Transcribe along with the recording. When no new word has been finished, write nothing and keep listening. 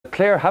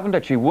Clare haven't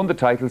actually won the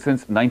title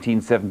since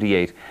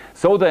 1978.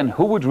 So then,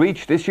 who would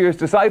reach this year's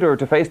decider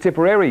to face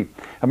Tipperary?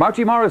 And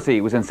Marty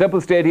Morrissey was in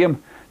Semple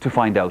Stadium to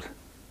find out.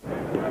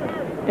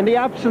 In the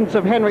absence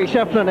of Henry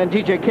Shefflin and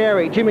DJ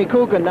Carey, Jimmy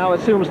Coogan now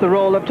assumes the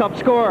role of top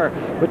scorer.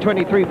 With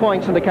 23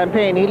 points in the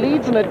campaign, he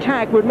leads an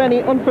attack with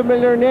many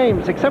unfamiliar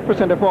names, except for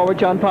centre-forward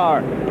John Power.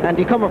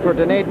 Andy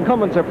Comerford and Aidan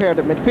Cummins are paired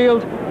at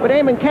midfield, with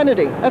Eamon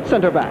Kennedy at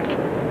centre-back.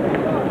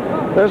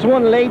 There's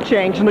one late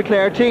change in the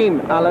Clare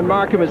team. Alan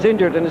Markham is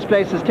injured and his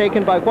place is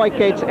taken by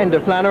Whitegate's Enda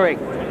Flannery.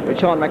 With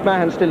Sean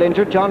McMahon still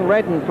injured, John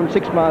Redden from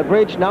 6 Mile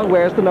Bridge now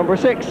wears the number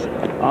 6.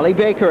 Ollie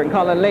Baker and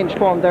Colin Lynch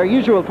formed their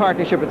usual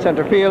partnership at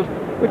centre field,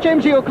 with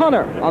Jamesy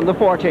O'Connor on the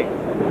 40. Puck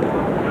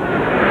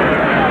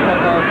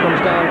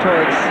comes down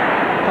towards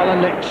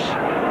Colin Lynch.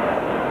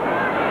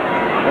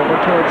 Over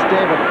towards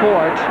David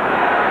Ford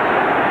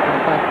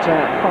at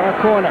that far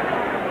corner.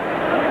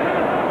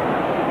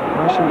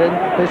 Marshalled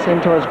this in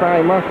towards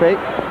Barry Murphy. A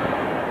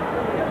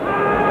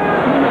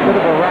bit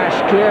of a rash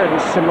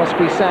clearance, it must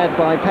be said,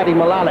 by Paddy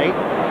Mullally.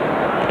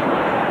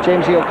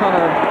 Jamesy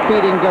O'Connor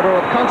feeding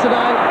Garrod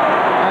Considine,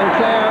 and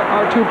Clare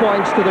are 2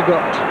 points to the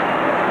good.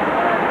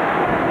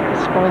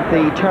 Despite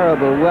the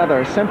terrible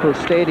weather, Semple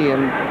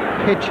Stadium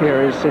pitch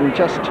here is in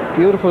just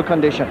beautiful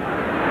condition.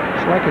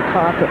 It's like a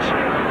carpet.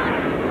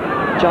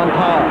 John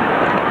Power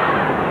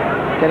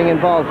getting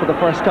involved for the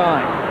first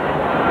time.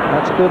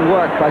 That's good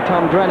work by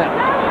Tom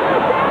Drennan.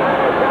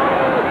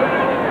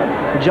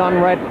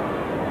 John Redden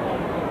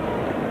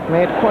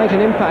made quite an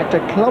impact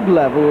at club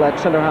level at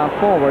centre-half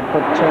forward, but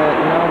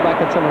now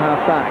back at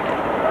centre-half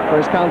back for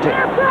his county.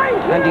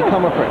 Andy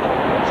Comerford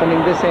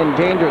sending this in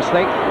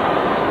dangerously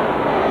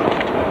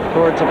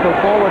towards a full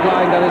forward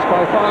line that is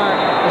by far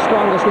the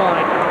strongest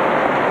line,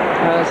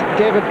 as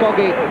David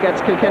Buggy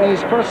gets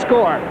Kilkenny's first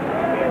score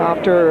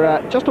after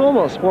just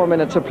almost 4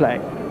 minutes of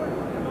play.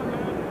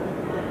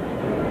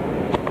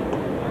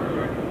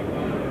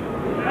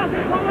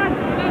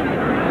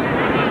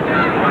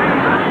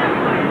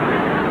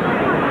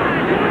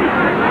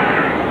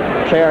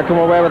 Clare come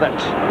away with it.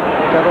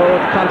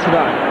 Garrod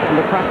Considine from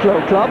the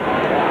Cracklow club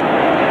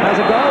has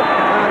a go,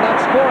 and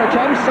that's 4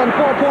 attempts and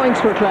 4 points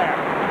for Clare.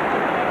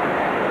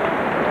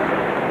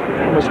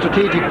 From a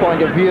strategic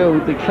point of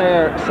view, the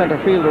Clare centre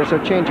fielders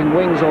are changing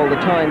wings all the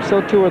time. So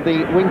too are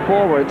the wing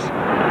forwards,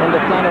 Enda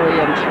Flannery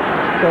and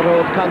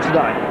Garrod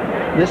Considine.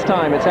 This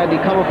time it's Andy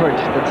Comerford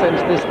that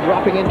sends this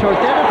dropping in towards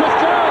David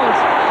Fitzgerald,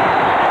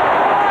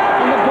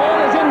 and the ball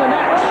is in the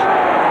net.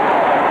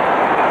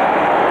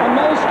 A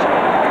most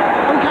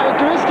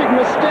uncharacteristic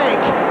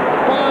mistake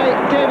by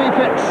Davy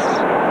Fitz.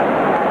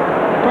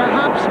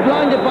 Perhaps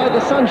blinded by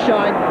the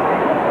sunshine,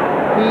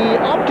 he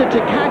opted to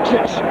catch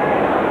it,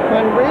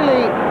 when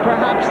really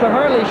perhaps the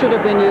hurley should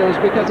have been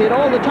used, because he had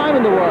all the time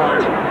in the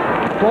world.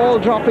 Ball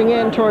dropping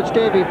in towards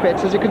Davy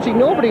Fitz. As you can see,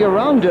 nobody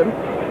around him,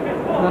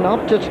 and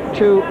opted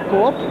to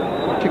go up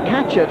to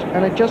catch it,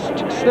 and it just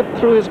slipped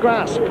through his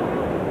grasp.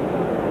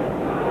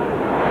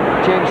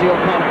 Jamesy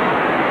O'Connor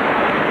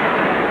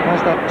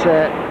has that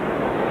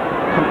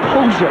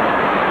composure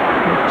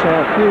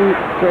that few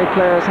great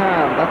players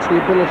have. That's the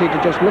ability to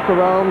just look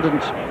around and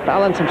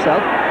balance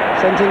himself.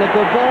 Sends in a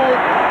good ball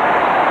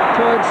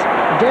towards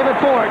David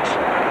Ford.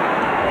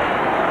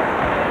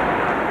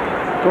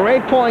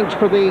 Great point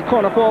for the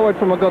corner forward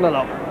from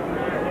Magunalow.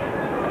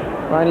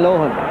 Ryan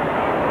Lohan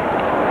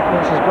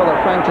wants his brother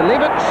Frank to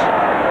leave it.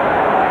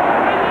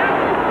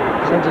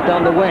 Sends it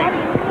down the wing.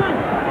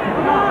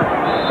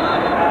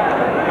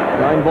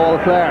 Line ball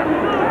Clare.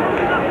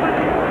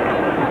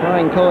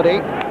 Brian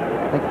Cody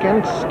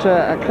against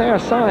a Clare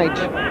side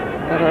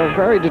that are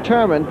very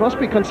determined. Must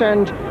be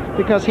concerned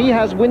because he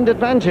has wind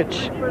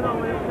advantage.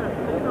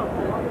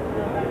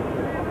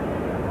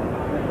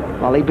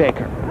 Ollie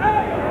Baker.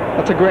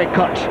 That's a great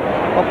cut.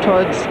 Up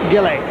towards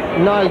Gilly.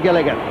 Niall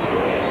Gilligan.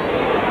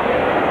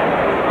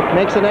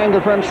 Makes an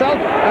angle for himself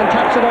and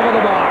taps it over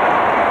the bar.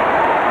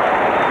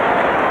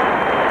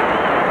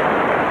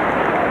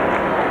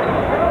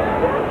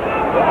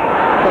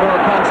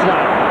 Garrod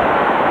Considine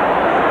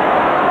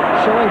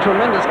showing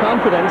tremendous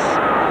confidence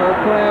for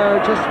Clare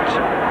just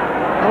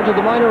out of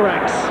the minor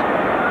ranks.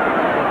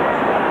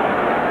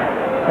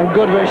 And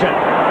good vision.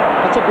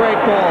 That's a great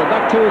ball.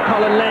 Back to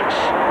Colin Lynch,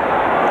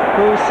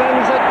 who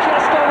sends it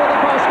just over the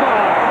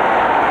crossbar.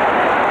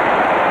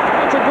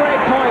 That's a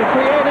great point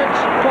created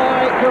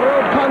by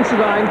Garrod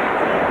Considine,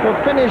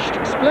 but finished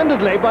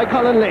splendidly by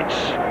Colin Lynch.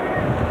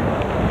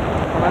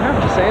 And I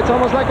have to say, it's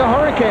almost like a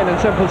hurricane in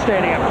Semple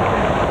Stadium.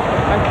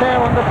 And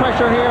Clare under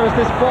pressure here as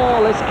this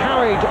ball is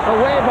carried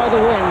away by the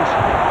wind,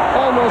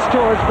 almost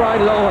towards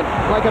Brian Lohan,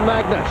 like a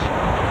magnet.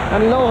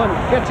 And Lohan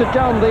gets it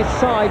down this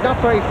side, not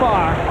very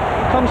far.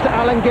 Comes to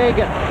Alan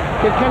Gagan.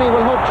 Kilkenny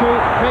will hope to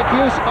make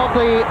use of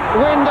the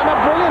wind, and a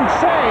brilliant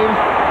save.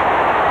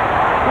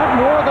 That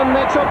more than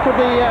makes up for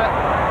the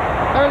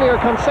earlier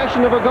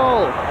concession of a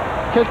goal.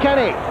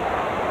 Kilkenny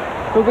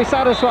will be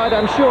satisfied,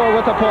 I'm sure,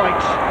 with a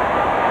point.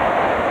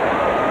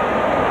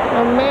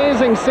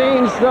 Amazing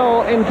scenes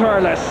though in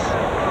Thurles.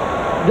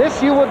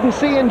 This you wouldn't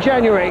see in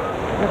January.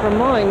 Never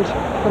mind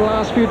the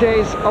last few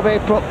days of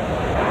April.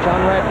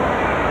 John Redden.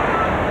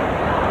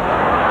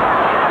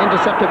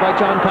 Intercepted by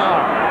John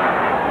Power.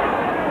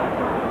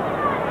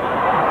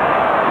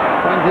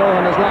 Frank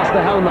Lohan has lost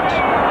the helmet.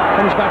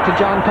 Comes back to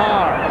John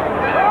Power.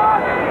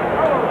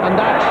 And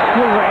that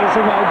will raise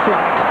a white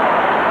flag.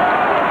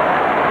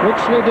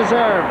 Richly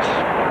deserved.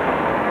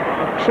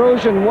 A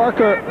Trojan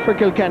worker for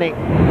Kilkenny.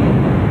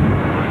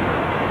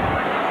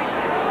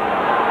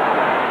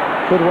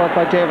 Good work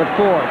by David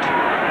Ford.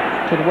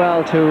 Did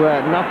well to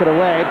knock it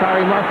away.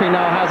 Barry Murphy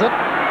now has it.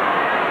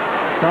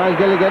 Niall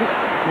Gilligan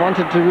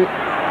wanted to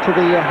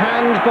the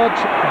hand, but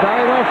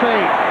Barry Murphy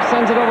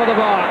sends it over the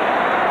bar.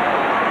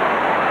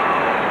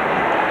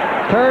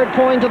 Third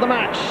point of the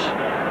match.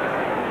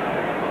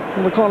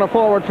 In the corner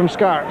forward from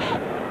Scarf.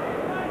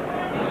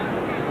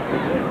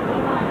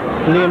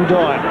 Liam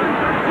Doyle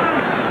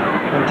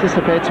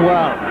anticipates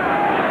well.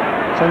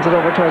 Sends it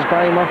over towards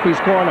Barry Murphy's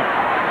corner.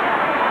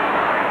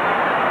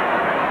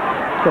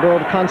 Good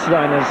old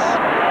Considine as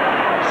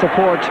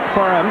support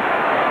for him.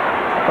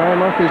 Barry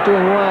Murphy's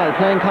doing well,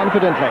 playing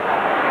confidently.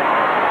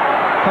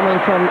 Coming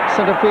from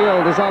centre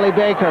field is Ollie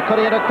Baker,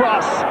 cutting it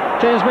across.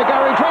 James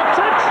McGarry drops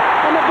it,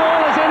 and the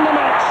ball is in the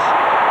net.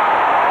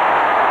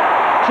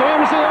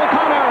 James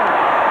O'Connor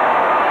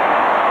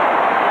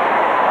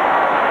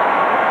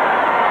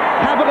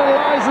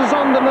capitalises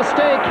on the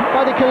mistake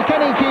by the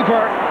Kilkenny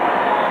keeper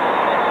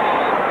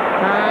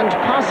and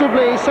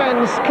possibly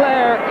sends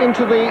Clare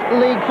into the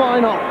league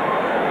final.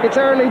 It's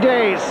early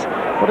days,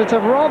 but it's a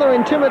rather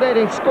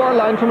intimidating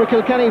scoreline from a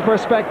Kilkenny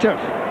perspective.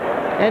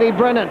 Eddie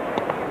Brennan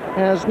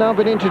has now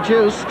been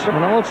introduced,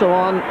 and also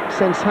on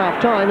since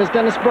half-time is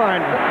Dennis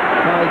Byrne.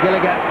 Niall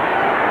Gilligan.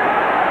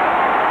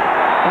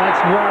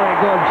 That's very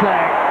good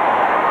play.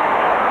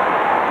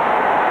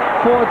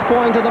 Fourth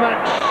point of the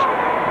match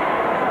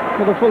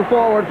for the full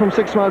forward from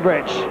 6 Mile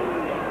Bridge.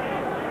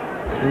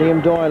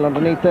 Liam Doyle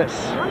underneath this.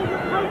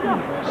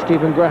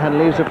 Stephen Grehan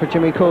leaves it for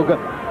Jimmy Coogan.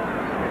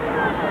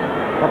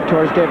 Up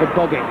towards David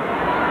Buggy.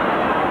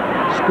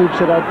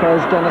 Scoops it out for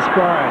his Dennis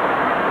Byrne.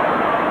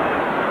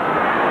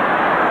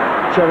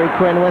 Jerry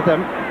Quinn with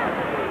him.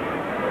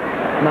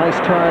 Nice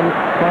turn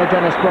by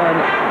Dennis Byrne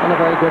and a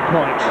very good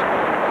point.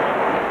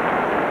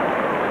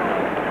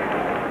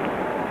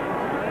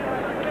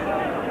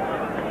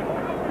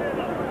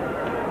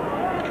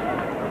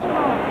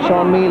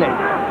 Sean Mealy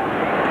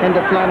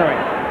into Flannery.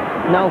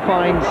 Now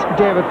finds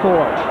David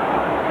Ford.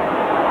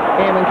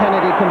 Eamon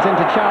Kennedy comes in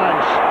to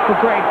challenge. The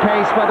great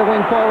pace by the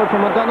wing forward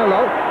from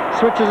McGonagall.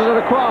 Switches it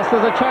across.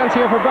 There's a chance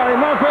here for Barry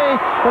Murphy.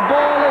 The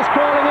ball is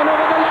crawling in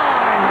over the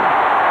line.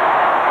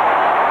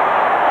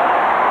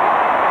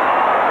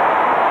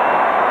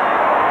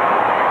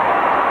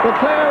 The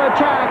Clare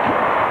attack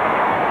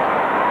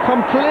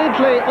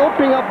completely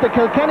opening up the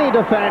Kilkenny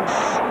defence.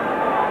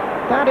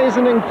 That is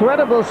an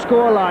incredible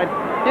scoreline.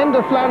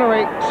 Enda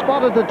Flannery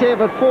spotted that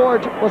David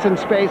Ford was in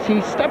space.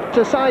 He stepped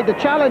aside the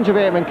challenge of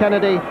Eamon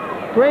Kennedy.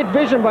 Great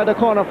vision by the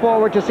corner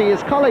forward to see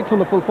his colleague from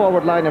the full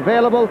forward line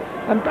available,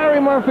 and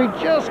Barry Murphy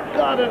just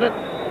got it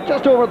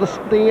just over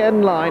the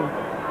end line.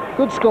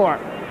 Good score.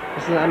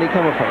 This is Andy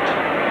Comerford.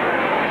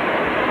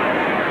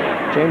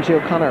 James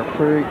O'Connor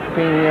for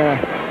being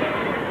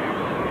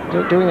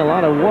doing a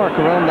lot of work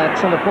around that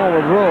centre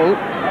forward role.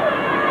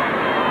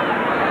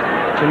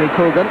 Jimmy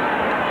Coogan,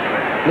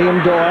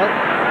 Liam Doyle,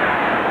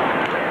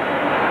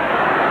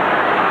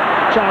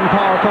 John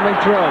Power coming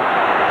through,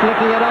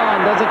 flicking it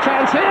on. There's a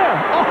chance here.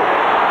 Oh,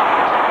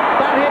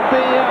 that hit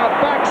the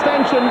back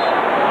extension,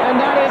 and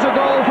that is a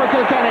goal for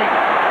Kilkenny.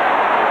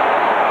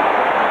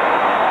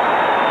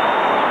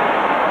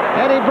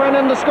 Eddie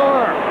Brennan the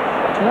scorer.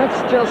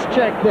 Let's just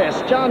check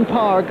this. John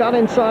Power got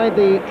inside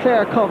the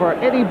Clare cover.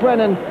 Eddie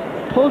Brennan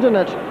pulled in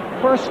it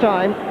first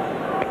time.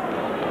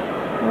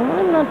 Well,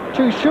 I'm not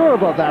too sure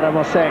about that, I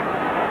must say.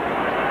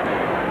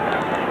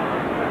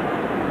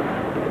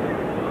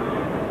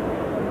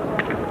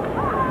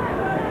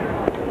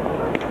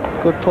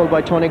 Good pull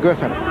by Tony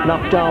Griffin.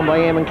 Knocked down by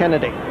Eamon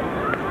Kennedy.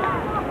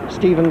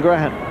 Stephen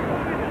Grehan.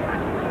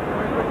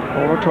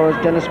 Over towards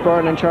Dennis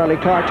Byrne and Charlie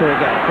Carter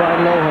again.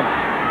 Brian Lohan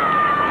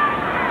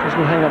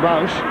doesn't hang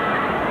about.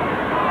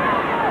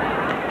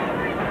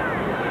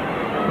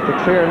 The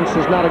clearance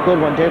is not a good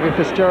one. Davy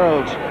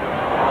Fitzgerald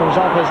comes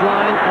off his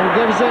line and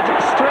gives it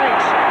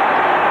straight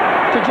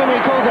to Jimmy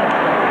Coogan.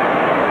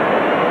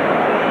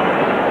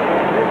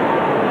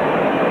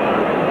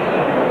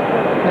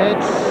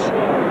 It's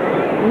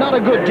not a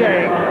good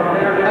day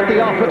at the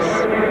office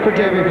for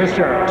Davy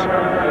Fitzgerald.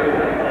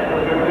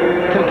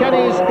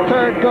 Kilkenny's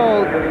third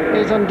goal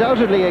is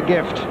undoubtedly a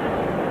gift,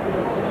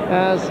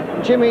 as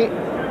Jimmy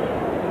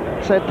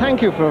said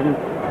thank you from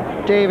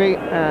Davy,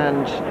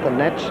 and the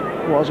net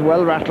was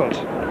well rattled.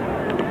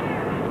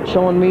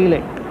 Sean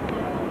Mealy,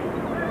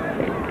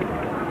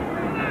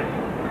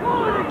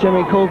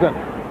 Jimmy Coogan.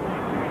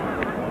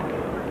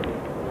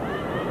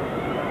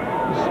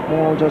 This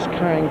ball just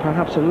carrying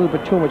perhaps a little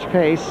bit too much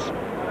pace.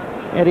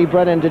 Eddie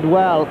Brennan did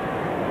well,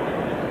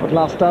 but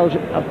lost out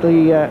at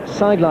the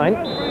sideline.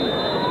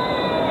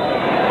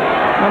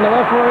 And the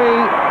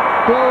referee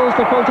blows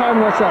the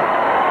full-time whistle.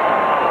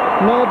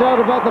 No doubt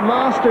about the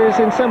Masters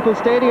in Semple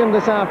Stadium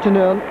this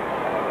afternoon.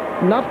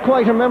 Not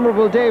quite a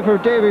memorable day for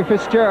Davy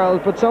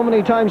Fitzgerald, but so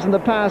many times in the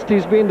past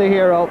he's been the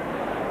hero.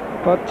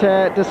 But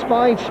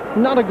despite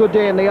not a good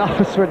day in the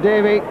office for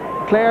Davy,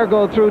 Clare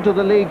go through to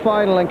the league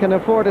final and can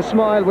afford a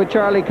smile with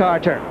Charlie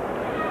Carter.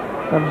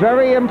 A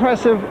very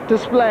impressive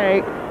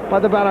display by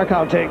the Banner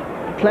County.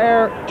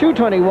 Clare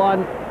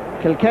 221,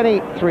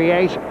 Kilkenny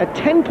 3-8, a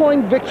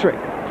 10-point victory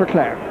for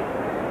Clare.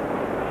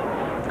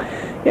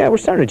 Yeah, we're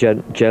starting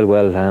to gel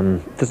well.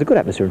 There's a good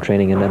atmosphere in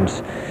training, and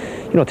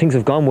you know, things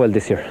have gone well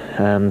this year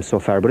so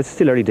far, but it's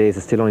still early days.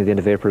 It's still only the end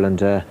of April, and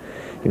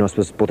you know, I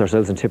suppose both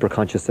ourselves and Tipper are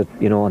conscious that,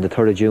 you know, on the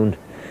 3rd of June,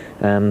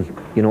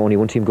 you know, only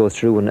one team goes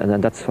through,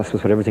 and that's, I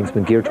suppose, what everything's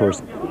been geared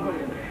towards.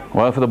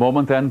 Well, for the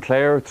moment then,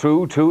 Clare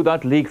through to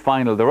that league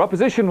final. Their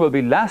opposition will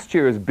be last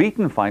year's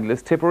beaten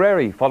finalist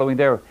Tipperary, following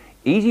their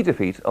easy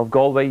defeat of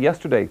Galway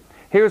yesterday.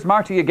 Here's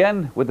Marty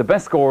again with the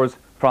best scores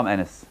from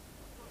Ennis.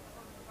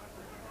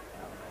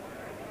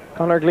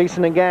 Conor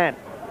Gleeson again,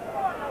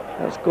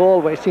 as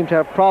Galway seem to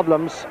have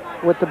problems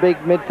with the big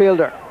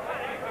midfielder.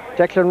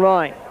 Declan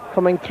Ryan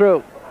coming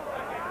through.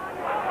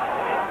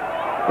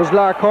 Is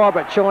Lar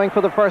Corbett showing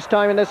for the first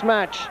time in this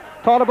match.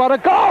 Thought about a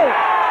goal!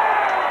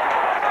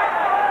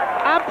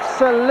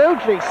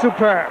 Absolutely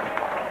superb.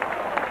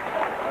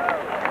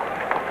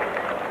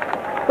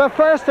 The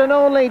first and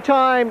only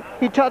time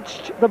he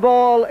touched the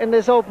ball in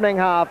this opening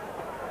half.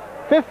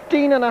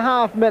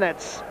 15.5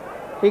 minutes.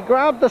 He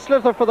grabbed the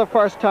sliotar for the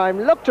first time,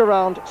 looked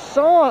around,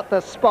 saw the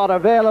spot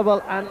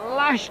available and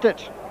lashed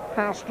it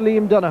past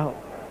Liam Donoghue.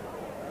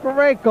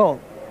 Great goal.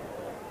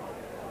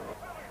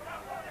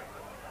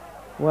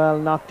 Well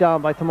knocked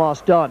down by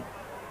Tomas Dunn.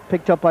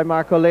 Picked up by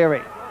Mark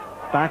O'Leary.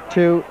 Back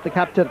to the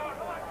captain.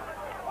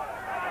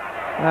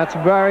 That's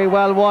very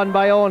well won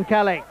by Owen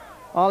Kelly.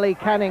 Ollie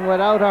Canning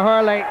without a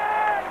hurley.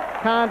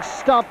 Can't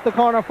stop the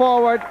corner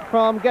forward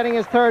from getting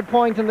his 3rd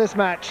point in this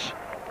match.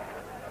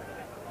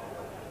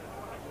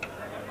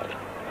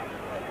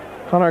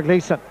 Conor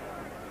Gleeson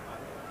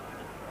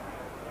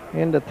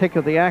in the thick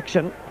of the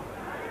action,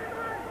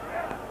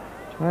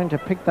 trying to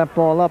pick that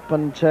ball up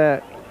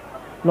and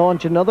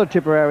launch another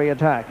Tipperary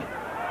attack.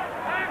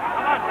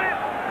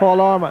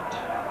 Paul Ormond,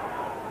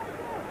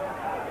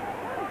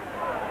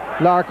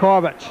 Lar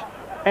Corbett,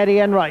 Eddie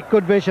Enright,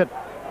 good vision,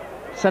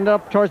 send it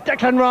up towards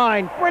Declan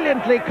Ryan,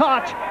 brilliantly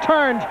caught,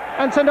 turned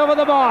and sent over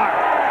the bar.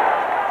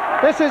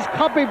 This is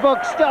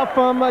copybook stuff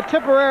from a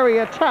Tipperary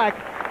attack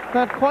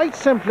that quite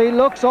simply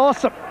looks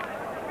awesome.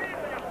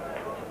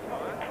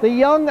 The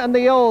young and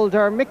the old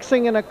are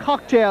mixing in a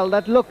cocktail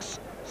that looks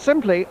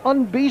simply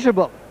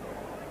unbeatable.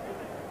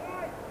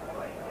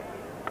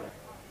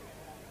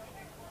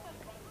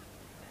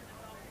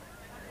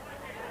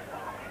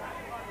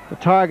 The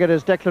target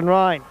is Declan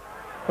Ryan,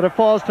 but it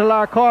falls to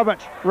Lar Corbett.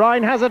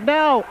 Ryan has it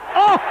now.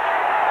 Oh,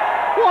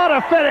 what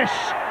a finish!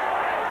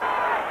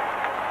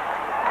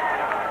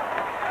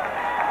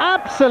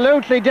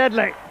 Absolutely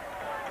deadly.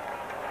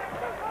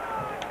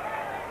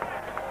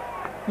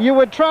 You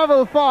would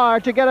travel far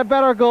to get a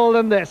better goal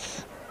than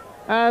this.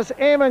 As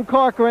Eamon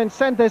Corcoran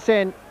sent this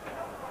in,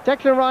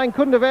 Declan Ryan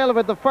couldn't avail of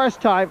it the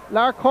first time.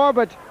 Lar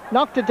Corbett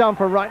knocked it down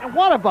for Ryan.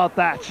 What about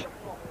that?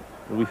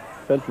 We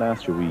felt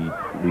last year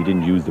we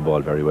didn't use the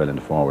ball very well in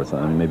the forwards.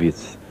 I mean, maybe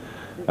it's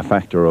a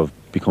factor of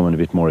becoming a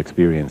bit more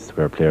experienced,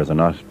 where players are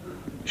not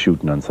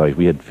shooting on sight.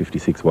 We had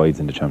 56 wides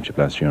in the championship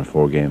last year in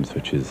 4 games,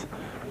 which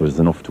was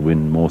enough to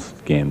win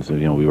most games. You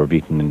know, we were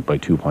beaten by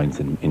 2 points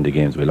in the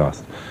games we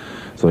lost.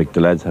 So like,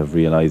 the lads have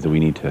realised that we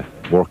need to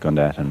work on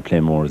that and play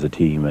more as a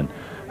team and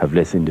have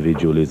less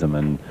individualism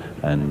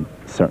and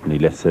certainly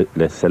less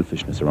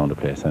selfishness around the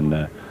place. And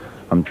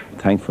I'm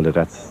thankful that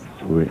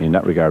in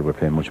that regard we're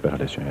playing much better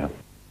this year. Yeah.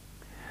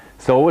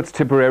 So it's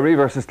Tipperary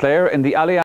versus Clare in the Allianz.